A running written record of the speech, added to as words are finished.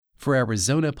For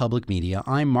Arizona Public Media,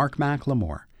 I'm Mark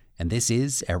McLemore, and this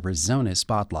is Arizona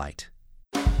Spotlight.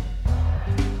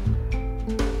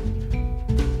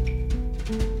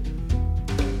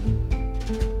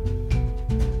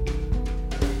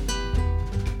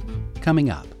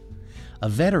 Coming up, a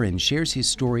veteran shares his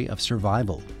story of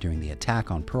survival during the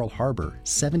attack on Pearl Harbor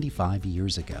 75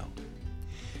 years ago.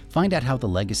 Find out how the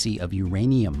legacy of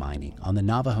uranium mining on the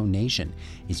Navajo Nation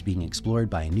is being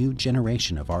explored by a new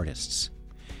generation of artists.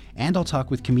 And I'll talk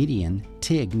with comedian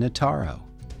Tig Notaro.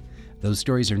 Those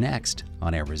stories are next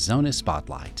on Arizona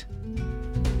Spotlight.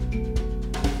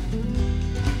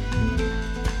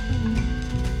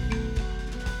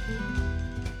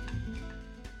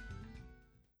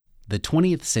 The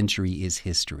 20th century is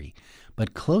history,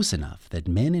 but close enough that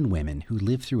men and women who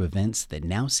lived through events that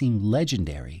now seem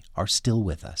legendary are still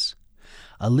with us.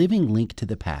 A living link to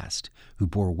the past, who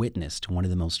bore witness to one of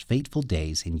the most fateful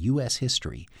days in U.S.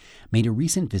 history, made a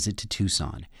recent visit to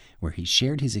Tucson, where he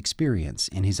shared his experience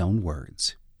in his own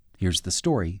words. Here's the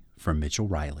story from Mitchell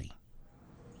Riley.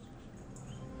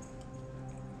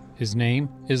 His name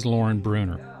is Loren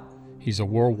Bruner. He's a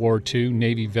World War II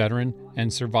Navy veteran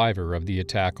and survivor of the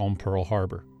attack on Pearl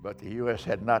Harbor. But the U.S.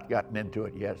 had not gotten into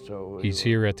it yet, so... He's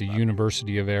here at the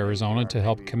University of Arizona to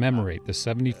help commemorate the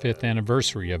 75th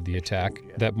anniversary of the attack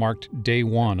that marked day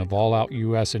one of all-out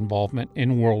U.S. involvement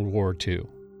in World War II.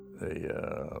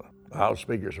 The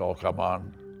loudspeakers all come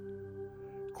on,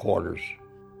 quarters,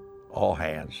 all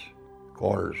hands,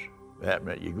 quarters. That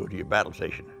meant you go to your battle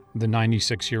station. The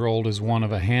 96-year-old is one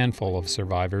of a handful of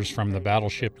survivors from the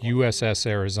battleship USS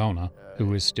Arizona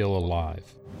who is still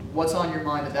alive. What's on your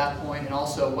mind at that point, and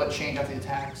also what changed after the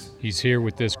attacks? He's here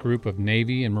with this group of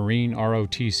Navy and Marine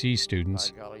ROTC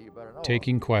students,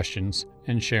 taking questions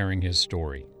and sharing his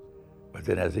story. But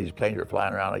then as these planes are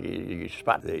flying around, you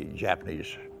spot the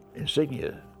Japanese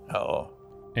insignia.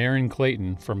 Aaron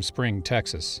Clayton from Spring,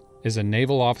 Texas, is a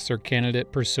naval officer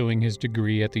candidate pursuing his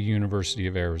degree at the University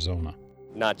of Arizona.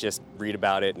 Not just read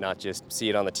about it, not just see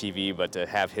it on the TV, but to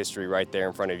have history right there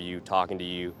in front of you, talking to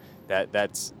you,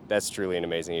 that's truly an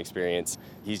amazing experience.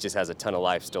 He just has a ton of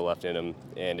life still left in him,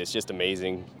 and it's just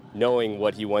amazing knowing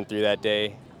what he went through that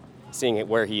day, seeing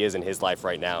where he is in his life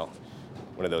right now.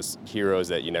 One of those heroes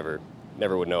that you never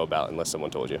would know about unless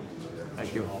someone told you.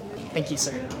 Thank you. Thank you,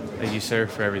 sir. Thank you, sir,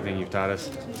 for everything you've taught us.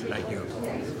 Thank you.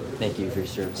 Thank you for your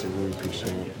service. I really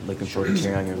appreciate it. Looking forward to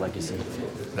carrying on your legacy.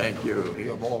 Thank you.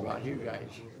 Hear more about you guys.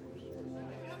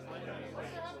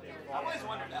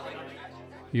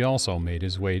 He also made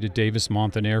his way to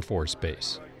Davis-Monthan Air Force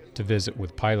Base to visit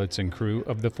with pilots and crew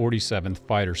of the 47th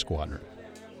Fighter Squadron.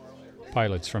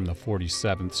 Pilots from the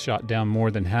 47th shot down more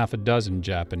than half a dozen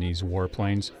Japanese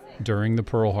warplanes during the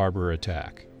Pearl Harbor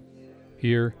attack.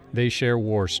 Here, they share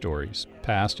war stories,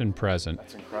 past and present,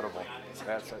 That's incredible.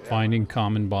 finding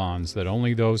common bonds that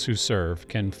only those who serve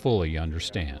can fully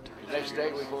understand. Next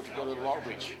day we go to Long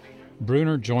Beach.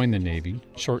 Bruner joined the Navy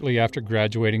shortly after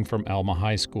graduating from Alma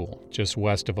High School, just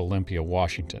west of Olympia,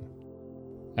 Washington.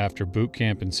 After boot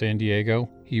camp in San Diego,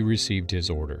 he received his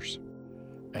orders.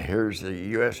 Here's the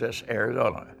USS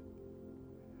Arizona.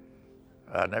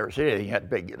 I'd never seen anything that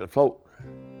big at a float.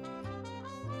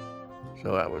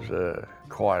 So that was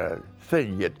quite a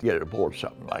thing to get aboard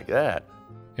something like that.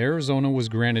 Arizona was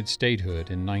granted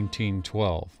statehood in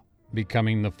 1912,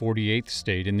 becoming the 48th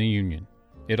state in the Union.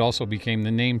 It also became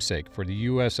the namesake for the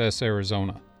USS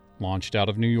Arizona, launched out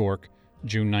of New York,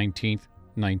 June 19,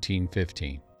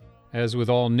 1915. As with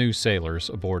all new sailors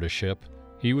aboard a ship,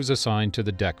 he was assigned to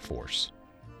the deck force.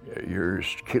 You're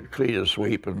clean and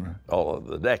sweep and all of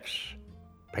the decks,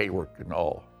 paintwork and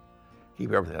all.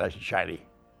 Keep everything nice and shiny.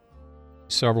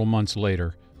 Several months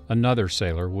later, another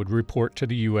sailor would report to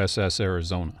the USS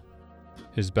Arizona.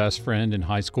 His best friend and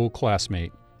high school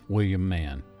classmate, William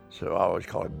Mann. So I always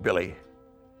call him Billy.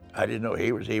 I didn't know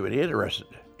he was even interested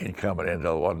in coming in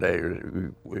until one day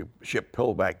ship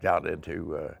pulled back down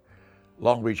into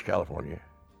Long Beach, California.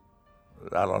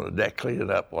 Out on the deck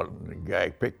cleaning up, one guy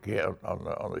picked me up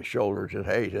on the shoulder and said,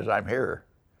 "Hey," he says, "I'm here."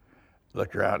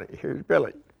 Looked around, here's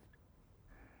Billy.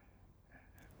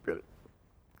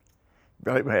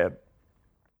 Billy Mann.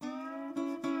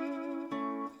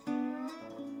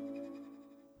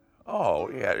 Oh,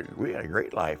 we had a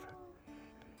great life.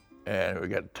 And we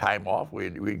got time off.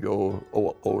 We'd go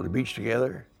over the beach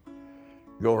together,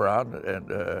 go around and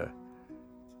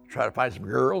try to find some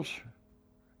girls.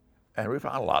 And we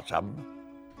found lots of them.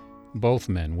 Both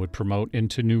men would promote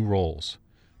into new roles.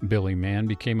 Billy Mann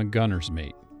became a gunner's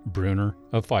mate, Bruner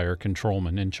a fire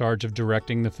controlman in charge of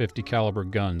directing the .50 caliber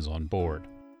guns on board.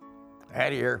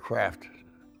 Anti-aircraft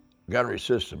gunnery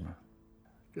system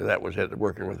That was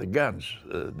working with the guns,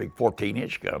 the big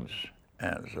 14-inch guns.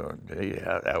 And so,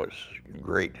 yeah, that was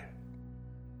great.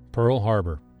 Pearl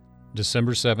Harbor,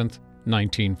 December 7th,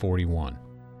 1941.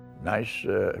 Nice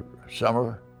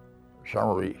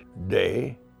summery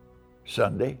day,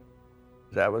 Sunday.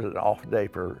 That was an off day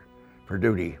for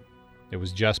duty. It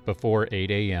was just before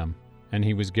 8 a.m., and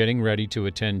he was getting ready to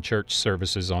attend church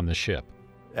services on the ship.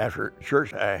 After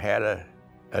church, I had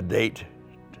a date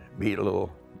to meet a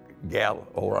little gal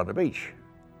over on the beach.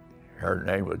 Her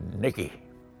name was Nikki.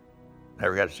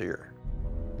 Never got to see her.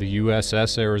 The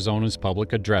USS Arizona's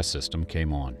public address system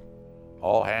came on.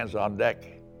 All hands on deck.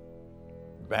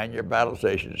 Man your battle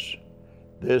stations.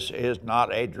 This is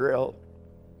not a drill.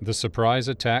 The surprise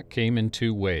attack came in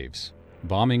 2 waves,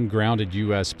 bombing grounded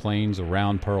U.S. planes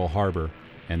around Pearl Harbor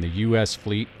and the U.S.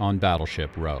 fleet on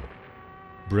Battleship Row.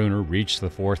 Bruner reached the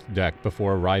 4th deck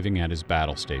before arriving at his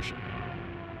battle station.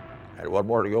 I had one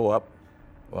more to go up.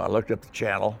 Well, I looked up the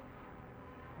channel,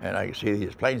 and I could see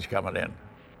these planes coming in.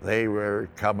 They were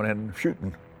coming in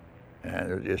shooting, and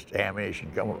there was just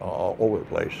ammunition coming all over the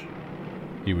place.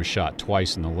 He was shot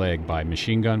twice in the leg by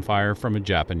machine gun fire from a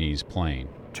Japanese plane.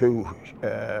 2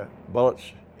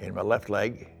 bullets in my left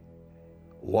leg,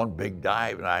 1 big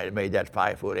dive, and I made that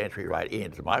 5-foot entry right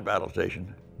into my battle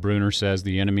station. Bruner says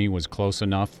the enemy was close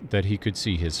enough that he could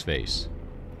see his face.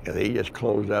 He just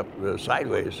closed up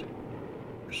sideways,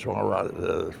 swung around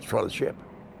the front of the ship,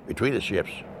 between the ships.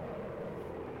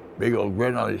 Big old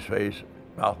grin on his face,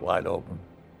 mouth wide open.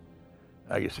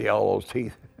 I could see all those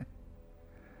teeth.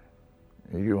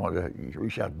 You want to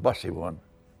reach out and bust him one.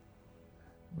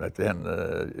 But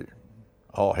then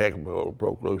all heck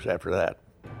broke loose after that.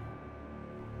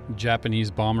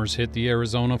 Japanese bombers hit the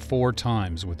Arizona 4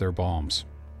 times with their bombs.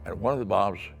 And one of the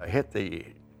bombs hit the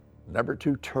number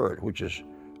 2 turret, which is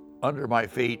under my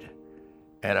feet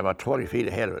and about 20 feet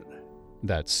ahead of it.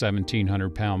 That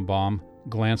 1,700-pound bomb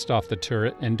glanced off the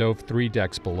turret and dove 3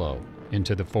 decks below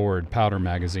into the forward powder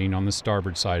magazine on the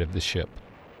starboard side of the ship.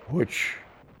 Which,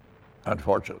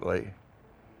 unfortunately,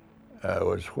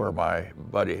 was where my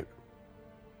buddy,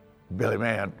 Billy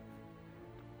Mann,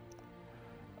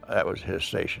 that was his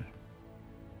station.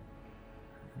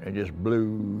 It just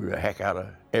blew the heck out of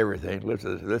everything,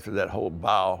 lifted that whole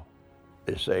bow,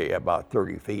 they say about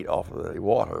 30 feet off of the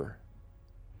water,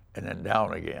 and then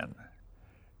down again.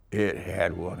 It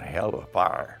had one hell of a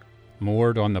fire.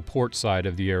 Moored on the port side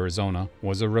of the Arizona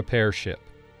was a repair ship,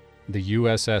 the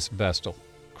USS Vestal.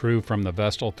 Crew from the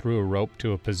Vestal threw a rope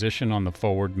to a position on the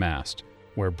forward mast,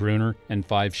 where Bruner and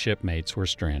 5 shipmates were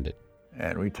stranded.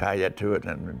 And we tied that to it,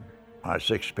 and my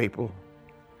 6 people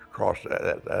crossed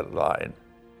that line.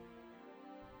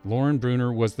 Loren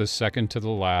Bruner was the second to the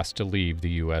last to leave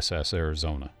the USS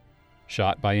Arizona.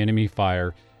 Shot by enemy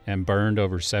fire and burned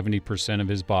over 70% of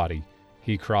his body,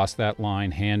 he crossed that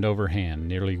line hand over hand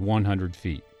nearly 100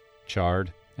 feet,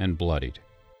 charred and bloodied.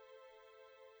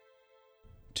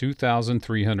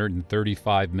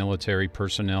 2,335 military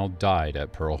personnel died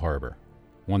at Pearl Harbor.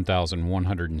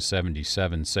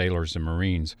 1,177 sailors and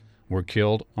Marines were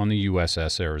killed on the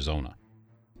USS Arizona.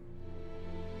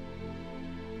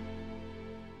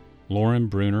 Loren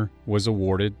Bruner was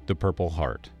awarded the Purple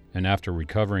Heart, and after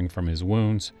recovering from his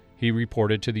wounds, he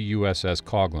reported to the USS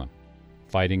Coghlan,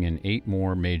 fighting in 8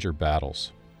 more major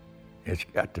battles. It's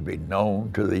got to be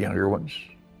known to the younger ones.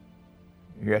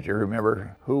 You have to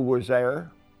remember who was there,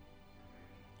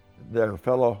 their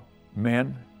fellow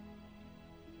men,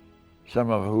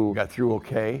 some of who got through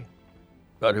okay,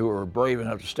 but who were brave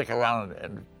enough to stick around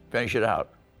and finish it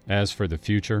out. As for the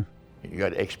future, you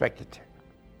got to expect it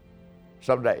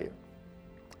someday.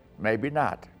 Maybe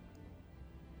not.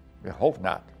 I hope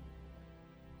not.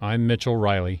 I'm Mitchell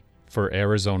Riley for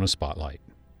Arizona Spotlight.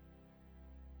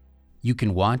 You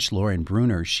can watch Loren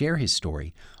Bruner share his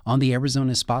story on the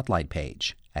Arizona Spotlight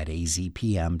page at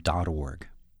azpm.org.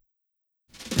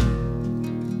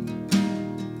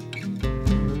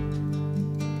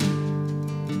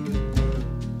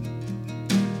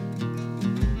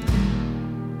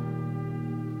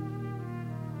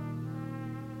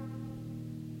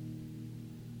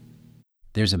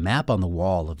 There's a map on the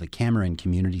wall of the Cameron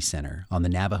Community Center on the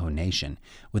Navajo Nation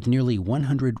with nearly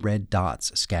 100 red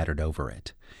dots scattered over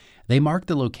it. They mark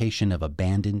the location of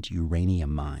abandoned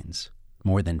uranium mines.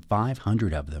 More than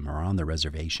 500 of them are on the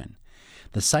reservation.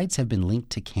 The sites have been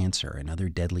linked to cancer and other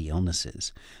deadly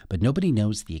illnesses, but nobody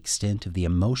knows the extent of the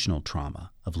emotional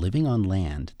trauma of living on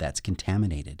land that's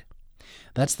contaminated.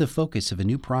 That's the focus of a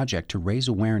new project to raise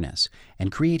awareness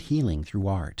and create healing through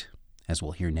art, as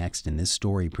we'll hear next in this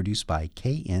story produced by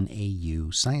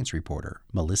KNAU science reporter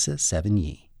Melissa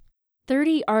Sevigny.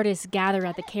 30 artists gather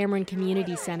at the Cameron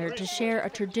Community Center to share a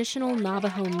traditional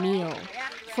Navajo meal.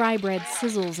 Fry bread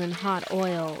sizzles in hot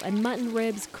oil, and mutton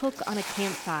ribs cook on a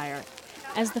campfire.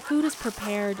 As the food is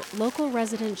prepared, local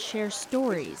residents share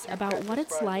stories about what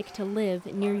it's like to live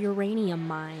near uranium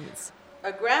mines.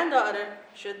 A granddaughter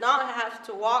should not have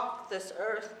to walk this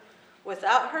earth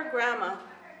without her grandma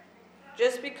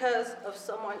just because of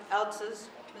someone else's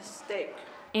mistake.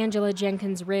 Angela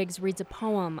Jenkins Riggs reads a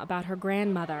poem about her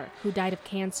grandmother who died of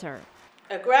cancer.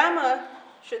 A grandma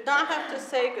should not have to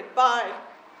say goodbye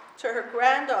to her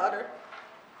granddaughter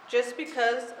just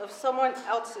because of someone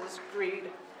else's greed.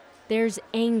 There's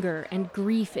anger and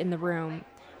grief in the room,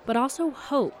 but also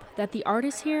hope that the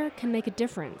artists here can make a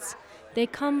difference. They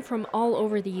come from all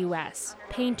over the U.S.,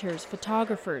 painters,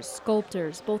 photographers,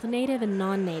 sculptors, both native and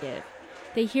non-native.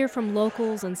 They hear from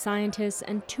locals and scientists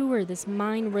and tour this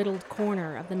mine-riddled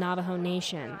corner of the Navajo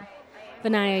Nation.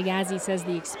 Vinaya Yazzie says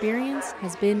the experience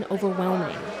has been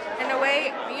overwhelming. In a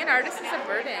way, being an artist is a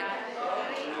burden,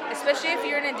 especially if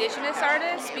you're an indigenous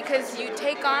artist, because you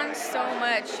take on so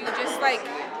much. You just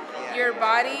your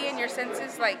body and your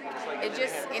senses, it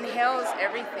just inhales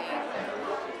everything.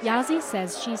 Yazzie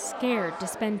says she's scared to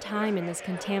spend time in this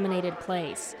contaminated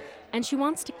place, and she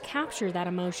wants to capture that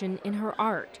emotion in her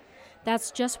art.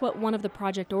 That's just what one of the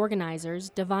project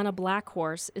organizers, Devana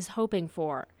Blackhorse, is hoping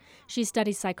for. She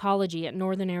studies psychology at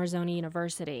Northern Arizona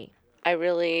University. I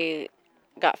really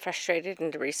got frustrated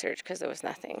into research because there was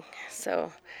nothing.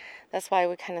 So that's why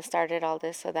we kind of started all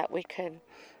this, so that we could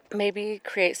maybe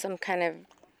create some kind of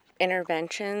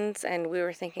interventions, and we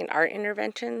were thinking art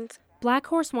interventions.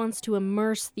 Blackhorse wants to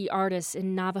immerse the artists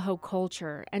in Navajo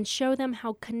culture and show them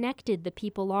how connected the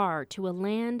people are to a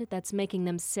land that's making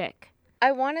them sick.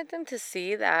 I wanted them to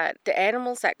see that the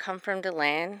animals that come from the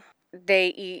land, they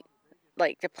eat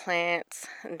the plants,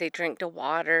 and they drink the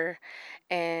water,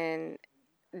 and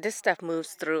this stuff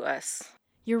moves through us.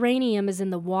 Uranium is in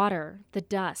the water, the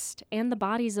dust, and the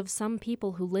bodies of some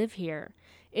people who live here.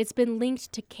 It's been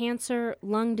linked to cancer,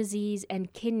 lung disease,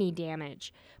 and kidney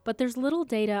damage, but there's little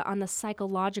data on the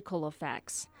psychological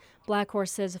effects. Blackhorse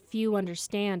says few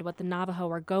understand what the Navajo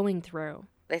are going through.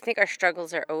 They think our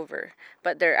struggles are over,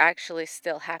 but they're actually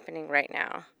still happening right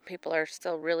now. People are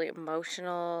still really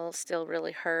emotional, still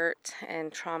really hurt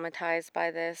and traumatized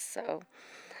by this. So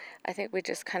I think we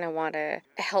just kind of want to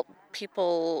help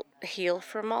people heal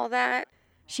from all that.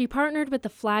 She partnered with the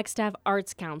Flagstaff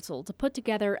Arts Council to put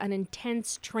together an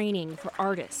intense training for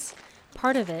artists.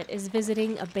 Part of it is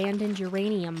visiting abandoned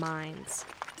uranium mines.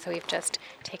 So we've just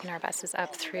taken our buses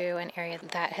up through an area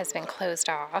that has been closed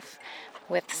off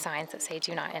with signs that say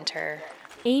do not enter.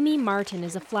 Amy Martin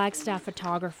is a Flagstaff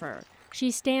photographer. She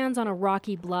stands on a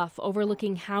rocky bluff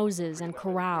overlooking houses and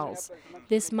corrals.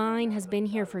 This mine has been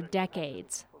here for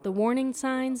decades. The warning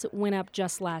signs went up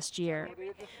just last year.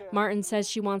 Martin says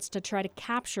she wants to try to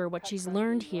capture what she's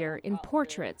learned here in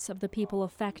portraits of the people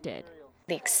affected.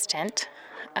 The extent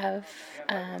of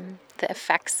the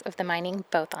effects of the mining,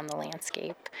 both on the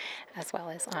landscape as well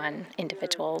as on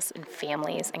individuals and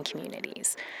families and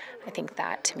communities. I think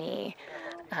that, to me,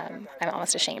 I'm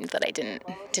almost ashamed that I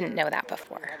didn't know that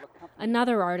before.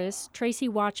 Another artist, Tracy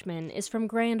Watchman, is from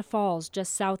Grand Falls,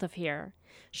 just south of here.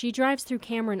 She drives through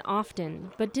Cameron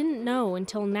often, but didn't know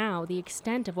until now the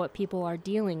extent of what people are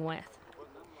dealing with.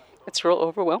 It's real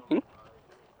overwhelming.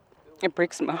 It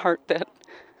breaks my heart that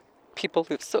people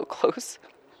live so close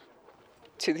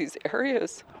to these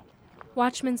areas.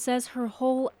 Watchman says her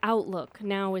whole outlook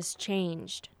now is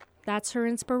changed. That's her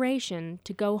inspiration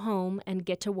to go home and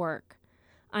get to work.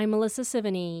 I'm Melissa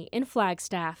Sivany in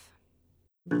Flagstaff.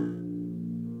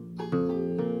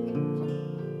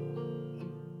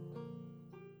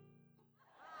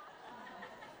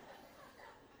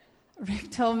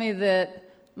 Rick told me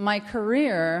that my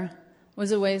career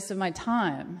was a waste of my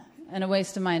time and a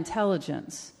waste of my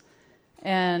intelligence.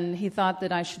 And he thought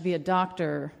that I should be a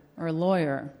doctor or a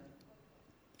lawyer.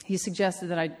 He suggested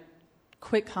that I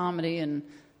quit comedy and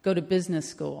go to business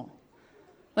school.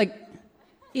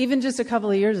 Even just a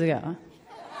couple of years ago.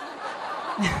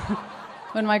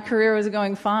 When my career was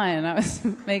going fine, I was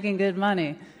making good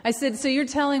money. I said, so you're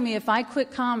telling me if I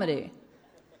quit comedy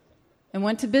and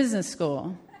went to business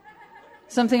school,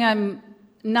 something I'm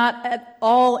not at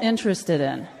all interested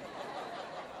in,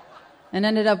 and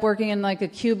ended up working in a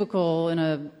cubicle in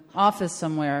an office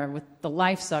somewhere with the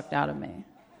life sucked out of me,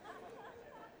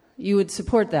 you would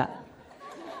support that?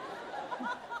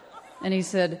 And he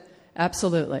said,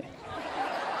 absolutely.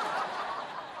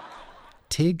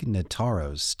 Tig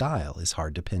Notaro's style is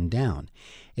hard to pin down.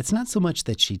 It's not so much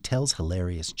that she tells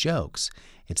hilarious jokes,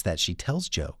 it's that she tells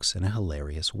jokes in a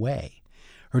hilarious way.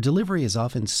 Her delivery is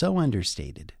often so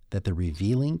understated that the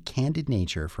revealing, candid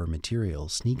nature of her material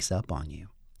sneaks up on you.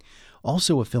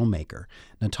 Also a filmmaker,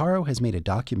 Notaro has made a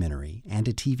documentary and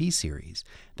a TV series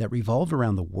that revolved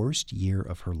around the worst year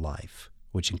of her life,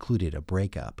 which included a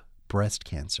breakup, breast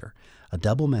cancer, a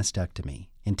double mastectomy,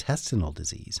 intestinal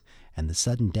disease, and the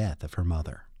sudden death of her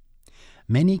mother.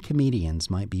 Many comedians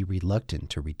might be reluctant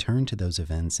to return to those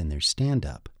events in their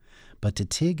stand-up, but to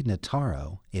Tig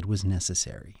Notaro, it was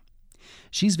necessary.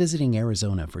 She's visiting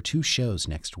Arizona for 2 shows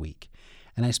next week,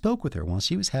 and I spoke with her while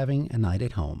she was having a night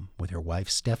at home with her wife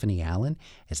Stephanie Allen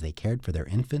as they cared for their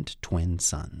infant twin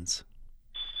sons.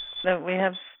 So we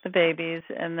have the babies,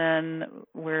 and then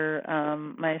we're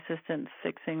my assistant's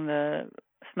fixing the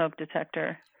smoke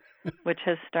detector, which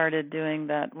has started doing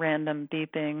that random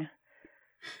beeping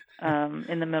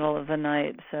in the middle of the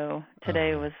night. So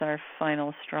today was our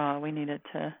final straw. We needed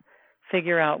to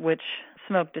figure out which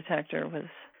smoke detector was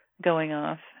going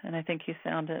off, and I think you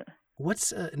found it.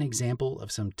 What's an example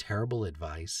of some terrible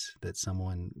advice that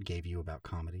someone gave you about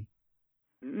comedy?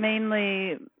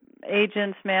 Mainly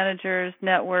agents, managers,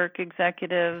 network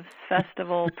executives,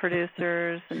 festival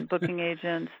producers, and booking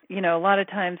agents. You know, a lot of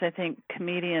times I think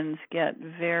comedians get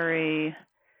very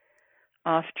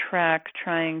off track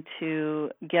trying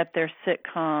to get their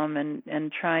sitcom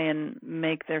and try and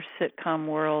make their sitcom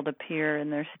world appear in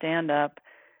their stand-up,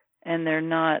 and they're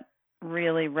not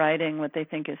really writing what they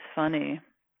think is funny.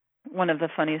 One of the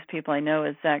funniest people I know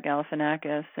is Zach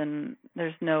Galifianakis, and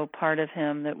there's no part of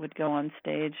him that would go on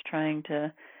stage trying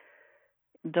to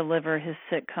deliver his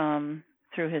sitcom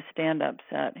through his stand-up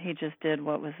set. He just did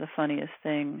what was the funniest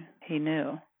thing he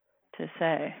knew to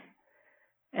say.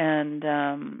 And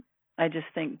I just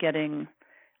think getting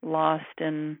lost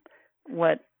in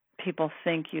what people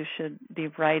think you should be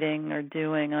writing or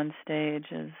doing on stage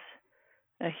is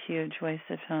a huge waste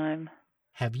of time.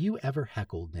 Have you ever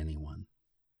heckled anyone?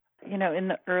 You know, in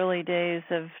the early days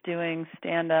of doing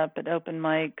stand-up at open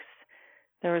mics,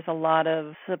 there was a lot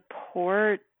of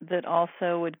support that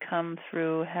also would come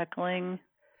through heckling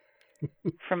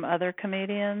from other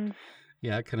comedians.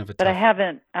 Yeah, kind of a But I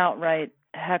haven't outright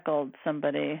heckled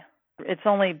somebody. It's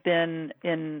only been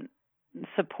in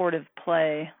supportive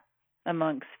play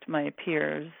amongst my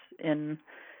peers in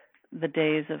the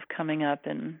days of coming up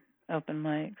in open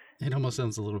mics. It almost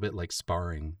sounds a little bit like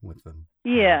sparring with them.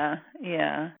 Yeah.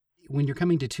 When you're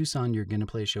coming to Tucson, you're going to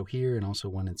play a show here and also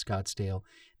one in Scottsdale.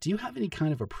 Do you have any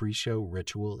kind of a pre-show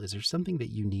ritual? Is there something that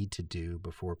you need to do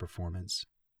before a performance?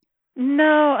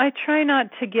 No, I try not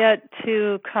to get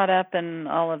too caught up in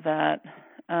all of that.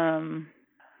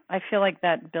 I feel like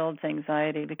that builds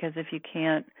anxiety, because if you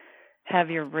can't have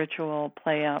your ritual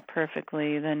play out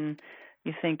perfectly, then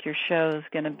you think your show is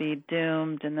going to be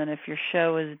doomed. And then if your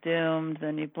show is doomed,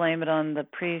 then you blame it on the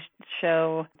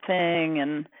pre-show thing.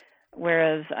 And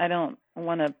whereas I don't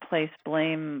want to place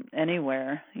blame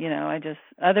anywhere, you know, I just,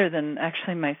 other than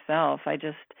actually myself,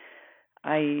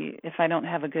 if I don't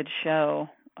have a good show,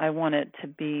 I want it to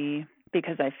be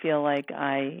because I feel like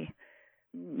I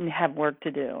have work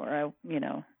to do, or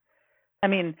I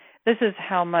mean, this is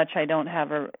how much I don't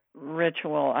have a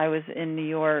ritual. I was in New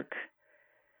York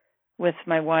with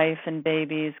my wife and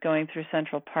babies going through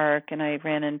Central Park, and I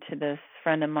ran into this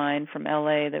friend of mine from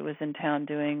LA that was in town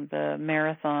doing the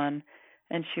marathon,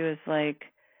 and she was like,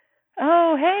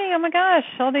 oh my gosh,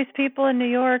 all these people in New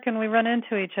York, and we run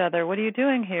into each other. What are you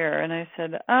doing here? And I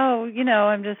said,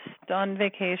 I'm just on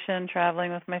vacation,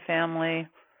 traveling with my family.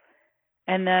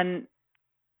 And then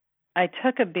I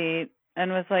took a beat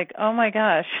and was like, oh my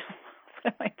gosh,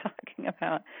 what am I talking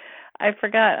about? I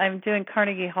forgot I'm doing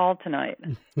Carnegie Hall tonight.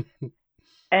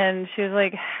 And she was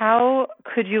like, how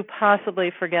could you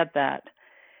possibly forget that?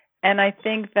 And I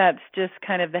think that's just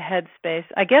kind of the headspace.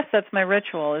 I guess that's my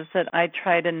ritual, is that I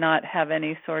try to not have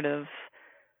any sort of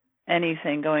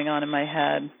anything going on in my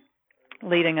head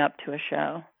leading up to a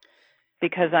show,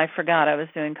 because I forgot I was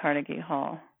doing Carnegie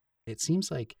Hall. It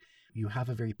seems like you have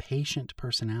a very patient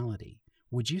personality.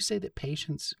 Would you say that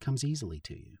patience comes easily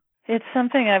to you? It's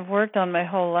something I've worked on my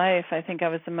whole life. I think I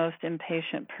was the most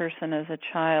impatient person as a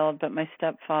child, but my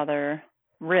stepfather,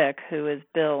 Rick, who is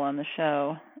Bill on the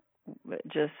show,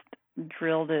 just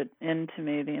drilled it into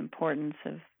me, the importance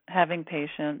of having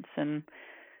patience. And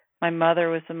my mother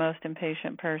was the most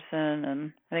impatient person,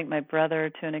 and I think my brother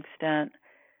to an extent.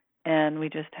 And we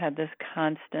just had this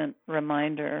constant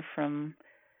reminder from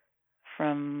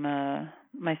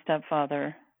my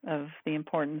stepfather of the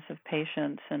importance of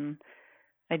patience, and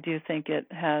I do think it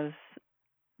has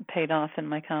paid off in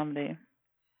my comedy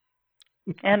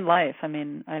and life. I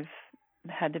mean, I've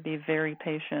had to be very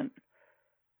patient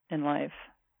in life.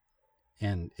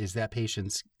 And is that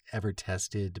patience ever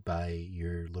tested by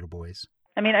your little boys?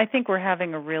 I mean, I think we're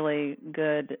having a really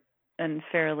good and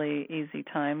fairly easy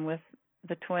time with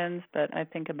the twins, but I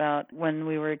think about when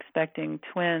we were expecting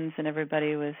twins and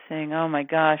everybody was saying, oh my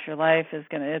gosh, your life is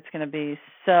it's going to be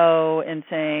so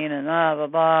insane and blah, blah,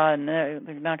 blah, and they're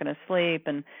not going to sleep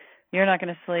and you're not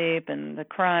going to sleep and the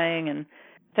crying. And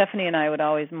Stephanie and I would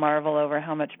always marvel over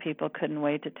how much people couldn't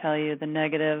wait to tell you the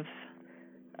negative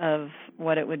of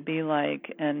what it would be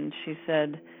like. And she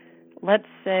said, let's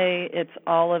say it's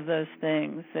all of those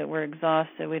things, that we're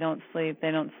exhausted, we don't sleep,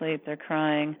 they don't sleep, they're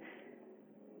crying.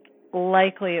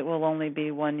 Likely it will only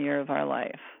be 1 year of our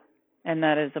life, and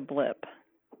that is a blip,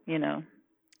 you know.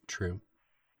 True.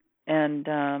 And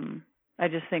I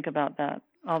just think about that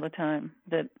all the time,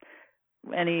 that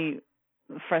any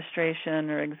frustration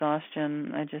or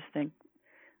exhaustion, I just think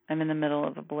I'm in the middle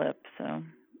of a blip. So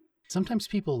sometimes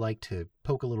people like to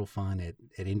poke a little fun at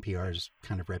NPR's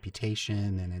kind of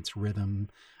reputation and its rhythm.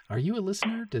 Are you a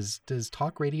listener? Does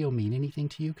talk radio mean anything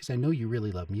to you? Because I know you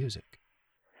really love music.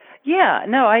 Yeah,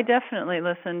 no, I definitely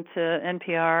listen to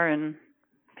NPR and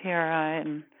PRI,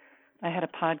 and I had a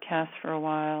podcast for a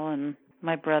while, and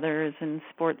my brother is in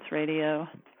sports radio.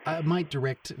 I might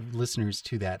direct listeners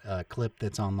to that clip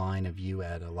that's online of you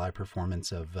at a live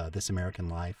performance of This American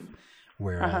Life,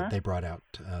 where they brought out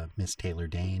Miss Taylor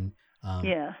Dayne.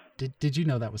 Yeah. Did you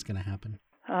know that was going to happen?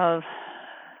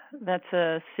 That's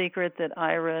a secret that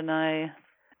Ira and I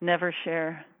never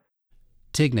share.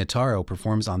 Tig Notaro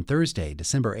performs on Thursday,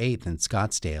 December 8th in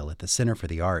Scottsdale at the Center for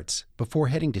the Arts, before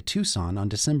heading to Tucson on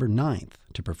December 9th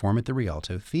to perform at the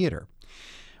Rialto Theater.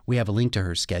 We have a link to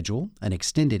her schedule, an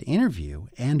extended interview,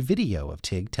 and video of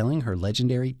Tig telling her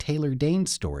legendary Taylor Dayne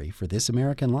story for This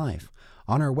American Life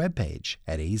on our webpage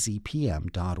at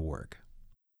azpm.org.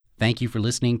 Thank you for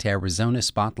listening to Arizona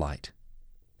Spotlight.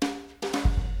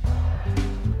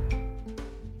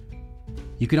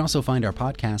 You can also find our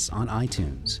podcasts on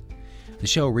iTunes. The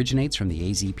show originates from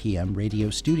the AZPM radio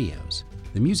studios.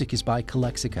 The music is by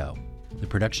Calexico. The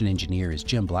production engineer is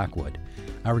Jim Blackwood.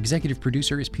 Our executive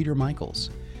producer is Peter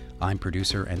Michaels. I'm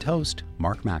producer and host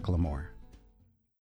Mark McLemore.